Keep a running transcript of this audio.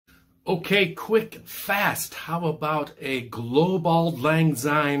Okay, quick, fast. How about a Glob-Auld Lang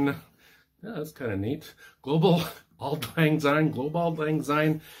Syne? Yeah, that's kind of neat. Glob-Auld Lang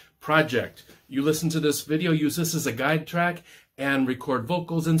Syne project. You listen to this video, use this as a guide track, and record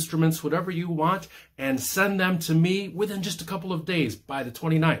vocals, instruments, whatever you want, and send them to me within just a couple of days by the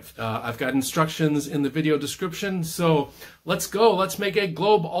 29th. I've got instructions in the video description, so let's go. Let's make a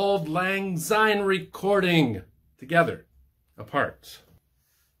Glob-Auld Lang Syne recording together, apart.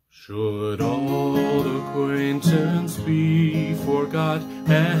 Should all acquaintance be forgot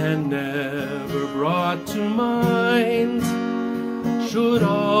and never brought to mind? Should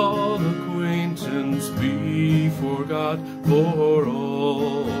all acquaintance be forgot for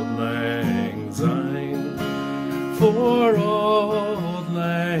Auld Lang Syne? For Auld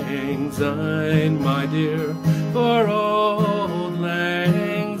Lang Syne, my dear, for Auld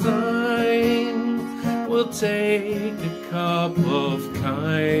Lang Syne, we'll take a cup of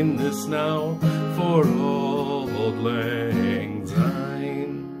kindness now for Auld Lang